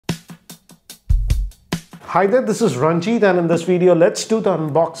Hi there, this is Ranjit, and in this video let's do the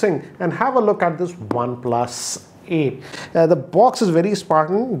unboxing and have a look at this OnePlus 8. The box is very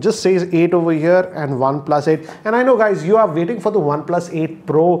Spartan, just says 8 over here and OnePlus 8. And I know guys, you are waiting for the OnePlus 8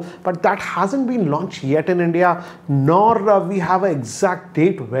 Pro, but that hasn't been launched yet in India, nor we have an exact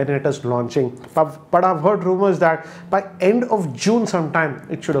date when it is launching. But I've heard rumors that by end of June sometime,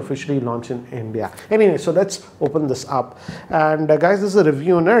 it should officially launch in India. Anyway, so let's open this up. And guys, this is a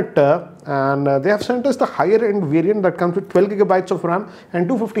review on it. They have sent us the higher end variant that comes with 12 gigabytes of RAM and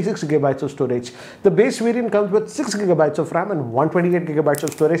 256 gigabytes of storage. The base variant comes with 6 gigabytes of RAM and 128 gigabytes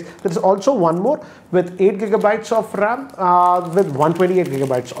of storage. There is also one more with 8 gigabytes of RAM with 128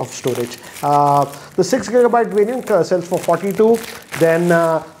 gigabytes of storage. The 6 gigabyte variant sells for 42. Then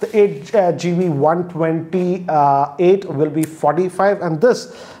the 8 GB 128 will be 45, and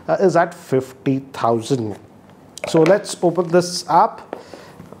this is at 50,000. So let's open this up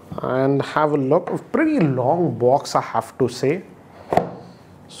and have a look. A pretty long box, I have to say.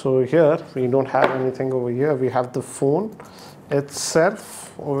 So here we don't have anything over here. We have the phone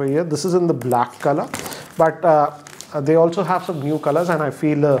itself over here. This is in the black color, but they also have some new colors, and I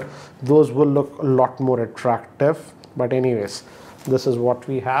feel those will look a lot more attractive. But anyways, this is what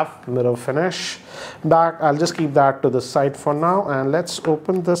we have. Mirror finish back. I'll just keep that to the side for now, and let's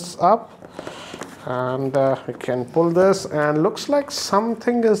open this up. And we can pull this, and looks like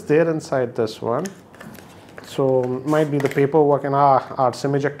something is there inside this one. So might be the paperwork, and our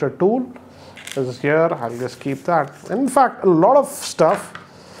SIM ejector tool is here. I'll just keep that. In fact, a lot of stuff,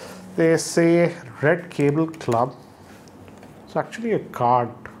 they say Red Cable Club. It's actually a card,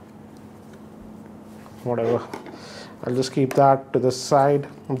 whatever. I'll just keep that to the side.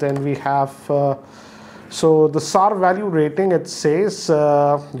 And then we have so the SAR value rating, it says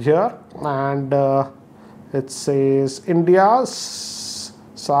here, and it says India's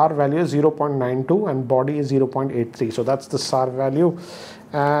SAR value is 0.92 and body is 0.83. So that's the SAR value.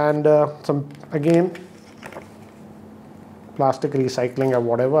 And some, again, plastic recycling or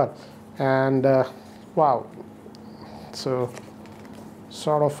whatever. And wow, so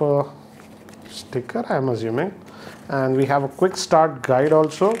sort of a sticker, I'm assuming. And we have a quick start guide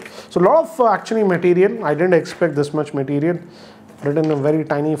also. So a lot of actually material. I didn't expect this much material. Written in a very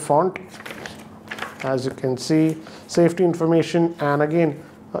tiny font, as you can see. Safety information, and again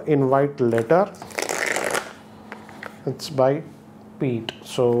invite letter. It's by Pete.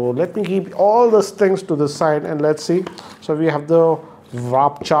 So let me keep all these things to the side, and let's see. So we have the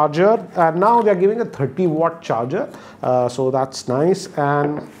WAP charger, and now they're giving a 30-watt charger. So that's nice.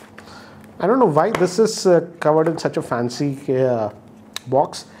 And I don't know why this is covered in such a fancy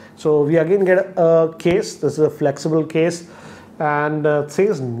box. So we again get a case. This is a flexible case, and it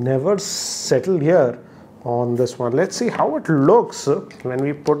says never settle here on this one. Let's see how it looks when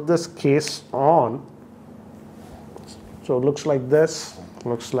we put this case on. So it looks like this.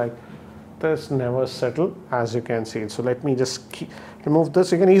 Looks like this, never settle, as you can see. So let me just remove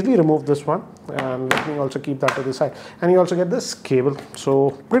this. You can easily remove this one, and let me also keep that to the side. And you also get this cable.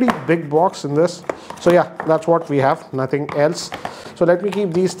 So pretty big box in this. So yeah, that's what we have, nothing else. So let me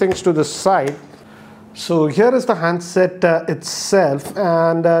keep these things to the side. So here is the handset itself,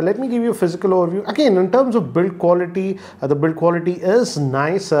 and let me give you a physical overview. Again, in terms of build quality, the build quality is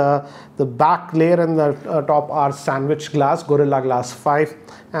nice. The back layer and the top are sandwich glass, Gorilla Glass 5,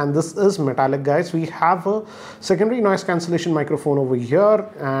 and this is metallic, guys. We have a secondary noise cancellation microphone over here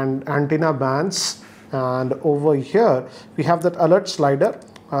and antenna bands, and over here we have that alert slider,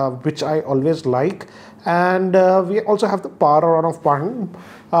 which I always like. And we also have the power on off button.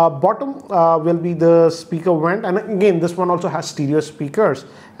 Bottom will be the speaker vent, and again this one also has stereo speakers,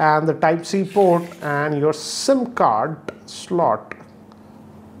 and the Type-C port and your SIM card slot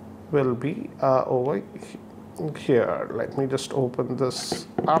will be over here. Let me just open this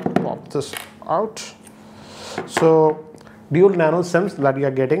up, pop this out. So dual nano SIMs that you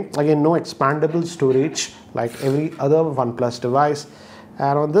are getting. Again, no expandable storage like every other OnePlus device.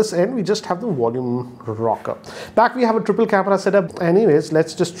 And on this end, we just have the volume rocker. Back, we have a triple camera setup. Anyways,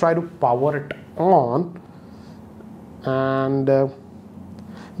 let's just try to power it on. And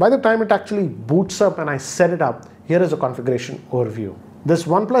by the time it actually boots up and I set it up, here is a configuration overview. This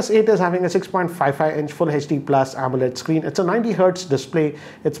OnePlus 8 is having a 6.55-inch Full HD Plus AMOLED screen. It's a 90Hz display.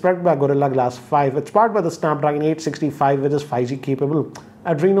 It's powered by Gorilla Glass 5. It's powered by the Snapdragon 865, which is 5G capable.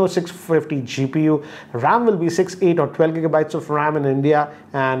 Adreno 650 GPU. RAM will be 6, 8 or 12 gigabytes of RAM in India,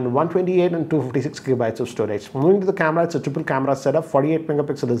 and 128 and 256 gigabytes of storage. Moving to the camera, it's a triple camera setup. 48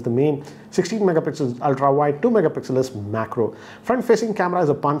 megapixel is the main, 16 megapixel is ultra wide, 2 megapixel is macro. Front facing camera is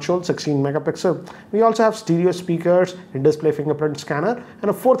a punch hole, 16 megapixel. We also have stereo speakers, in-display fingerprint scanner, and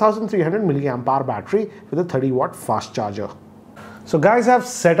a 4300 milliamp hour battery with a 30-watt fast charger. So guys, I've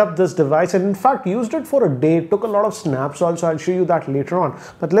set up this device and in fact used it for a day, took a lot of snaps also. I'll show you that later on.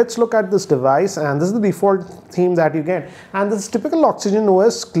 But let's look at this device, and this is the default theme that you get. And this is typical Oxygen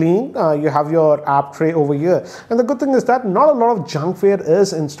OS clean. You have your app tray over here. And the good thing is that not a lot of junkware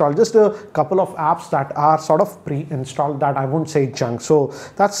is installed, just a couple of apps that are sort of pre-installed that I won't say junk. So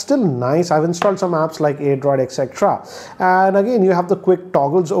that's still nice. I've installed some apps like AirDroid, etc. And again, you have the quick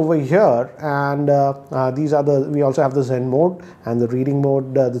toggles over here, and we also have the Zen mode and the reading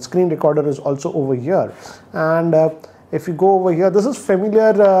mode. The screen recorder is also over here, and if you go over here, this is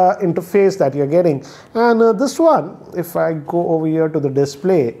familiar interface that you're getting. And this one, if I go over here to the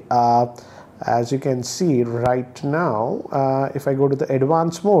display, as you can see right now, if I go to the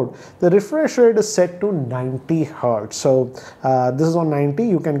advanced mode, the refresh rate is set to 90 Hertz. So this is on 90.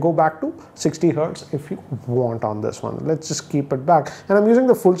 You can go back to 60 Hertz if you want on this one. Let's just keep it back. And I'm using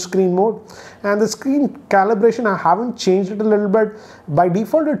the full screen mode. And the screen calibration, I haven't changed it a little bit. By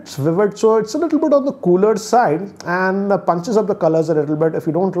default, it's vivid, so it's a little bit on the cooler side and punches up the colors a little bit. If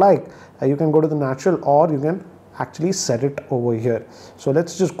you don't like, you can go to the natural, or you can actually set it over here. So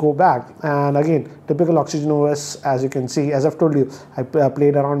let's just go back, and again, typical Oxygen OS, as you can see. As I've told you, I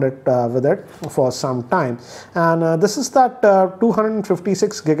played around with it for some time, and this is that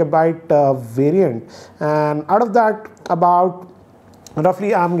 256 gigabyte variant, and out of that, about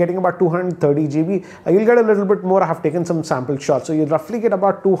roughly I'm getting about 230 GB. You'll get a little bit more. I have taken some sample shots, so you roughly get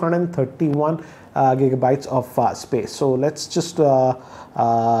about 231 gigabytes of space. So let's just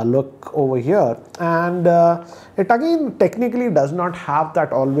look over here, and it again technically does not have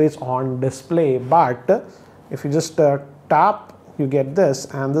that always on display, but if you just tap, you get this,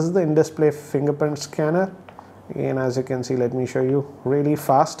 and this is the in-display fingerprint scanner. Again, as you can see, let me show you, really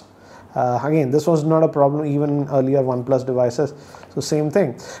fast. Again, this was not a problem even in earlier OnePlus devices, so same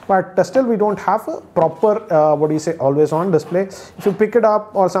thing, but still we don't have a proper always on display. If you pick it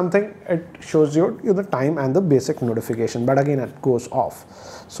up or something, it shows you the time and the basic notification, but again it goes off.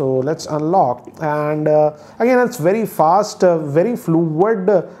 So let's unlock, and again, it's very fast, very fluid.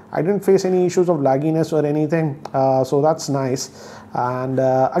 I didn't face any issues of lagginess or anything, so that's nice. And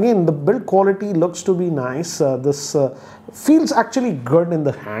again, the build quality looks to be nice. This feels actually good in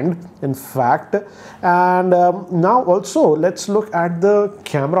the hand, in fact. And now also let's look at the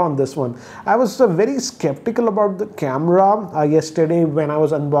camera on this one. I was very skeptical about the camera yesterday when I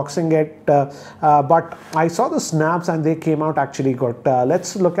was unboxing it, but I saw the snaps and they came out actually good.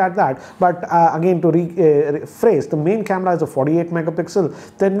 Let's look at that. But again, to rephrase, the main camera is a 48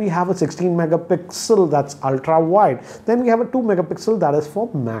 megapixel, then we have a 16 megapixel that's ultra wide, then we have a 2 megapixel that is for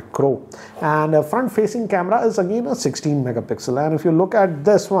macro, and a front facing camera is again a 16 megapixel. And if you look at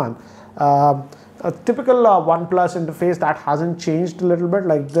this one, a typical OnePlus interface that hasn't changed a little bit,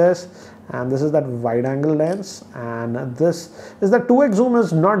 like this, and this is that wide angle lens, and this is the 2x zoom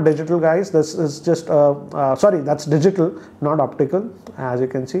is not digital, guys. This is just sorry, that's digital, not optical, as you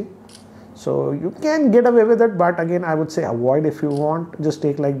can see. So you can get away with it, but again, I would say avoid if you want. Just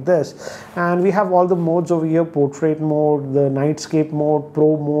take like this. And we have all the modes over here: portrait mode, the nightscape mode,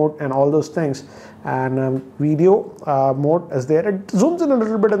 pro mode, and all those things. And video mode is there. It zooms in a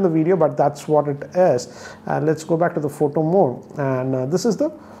little bit in the video, but that's what it is. And let's go back to the photo mode. And this is the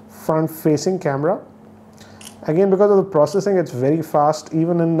front facing camera. Again, because of the processing, it's very fast.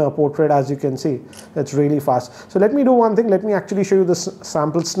 Even in portrait, as you can see, it's really fast. So let me do one thing. Let me actually show you the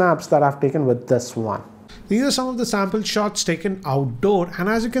sample snaps that I've taken with this one. These are some of the sample shots taken outdoor, and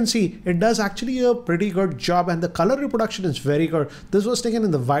as you can see, it does actually a pretty good job, and the color reproduction is very good. This was taken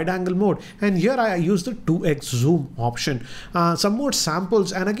in the wide angle mode, and here I used the 2x zoom option. Some more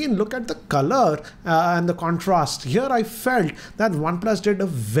samples, and again, look at the color and the contrast. Here I felt that OnePlus did a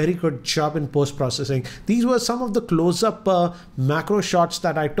very good job in post-processing. These were some of the close-up macro shots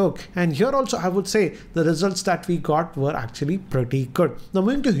that I took, and here also I would say the results that we got were actually pretty good. Now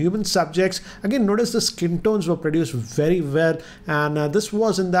moving to human subjects, again, notice the skin skin tones were produced very well, and this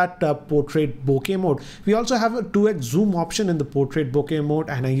was in that portrait bokeh mode. We also have a 2x zoom option in the portrait bokeh mode,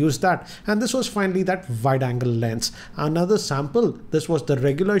 and I used that, and this was finally that wide angle lens. Another sample, this was the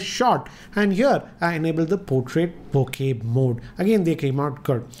regular shot, and here I enabled the portrait bokeh mode. Again, they came out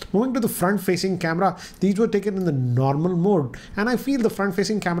good. Moving to the front facing camera, these were taken in the normal mode, and I feel the front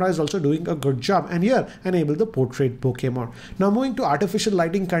facing camera is also doing a good job, and here I enabled the portrait bokeh mode. Now moving to artificial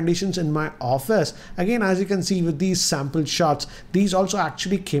lighting conditions in my office, again, as you can see with these sample shots, these also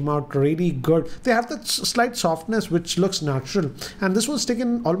actually came out really good. They have that slight softness which looks natural, and this was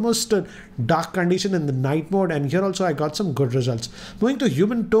taken almost a dark condition in the night mode, and here also I got some good results. Moving to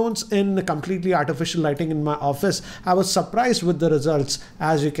human tones in completely artificial lighting in my office, I was surprised with the results,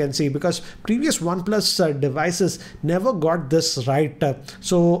 as you can see, because previous OnePlus devices never got this right.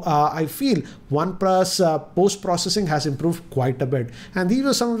 So I feel OnePlus post-processing has improved quite a bit, and these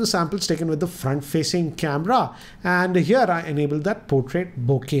were some of the samples taken with the front-facing camera, and here I enabled that portrait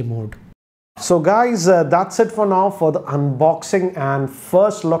bokeh mode. So guys, that's it for now for the unboxing and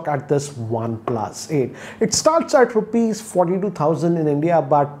first look at this OnePlus 8. It starts at rupees 42,000 in India,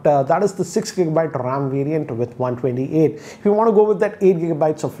 but that is the 6GB RAM variant with 128. If you want to go with that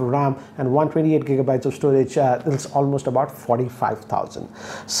 8GB of RAM and 128GB of storage, it's almost about 45,000.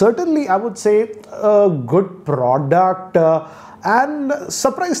 Certainly, I would say a good product. And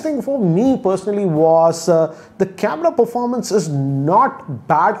surprise thing for me personally was the camera performance is not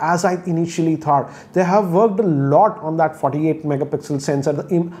bad as I initially thought. They have worked a lot on that 48 megapixel sensor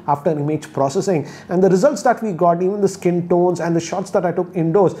after image processing, and the results that we got, even the skin tones and the shots that I took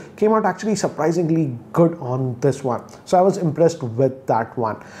indoors, came out actually surprisingly good on this one. So I was impressed with that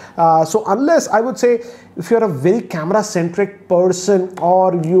one. So unless, I would say, if you're a very camera centric person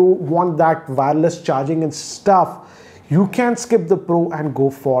or you want that wireless charging and stuff, you can skip the Pro and go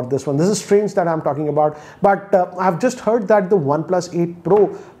for this one. This is strange that I'm talking about, but I've just heard that the OnePlus 8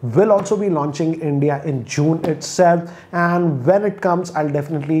 Pro will also be launching in India in June itself, and when it comes, I'll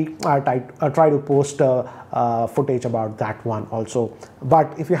definitely try to post footage about that one also.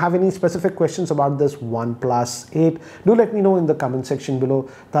 But if you have any specific questions about this OnePlus 8, do let me know in the comment section below.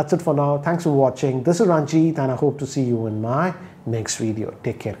 That's it for now. Thanks for watching. This is Ranjit, and I hope to see you in my next video.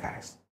 Take care, guys.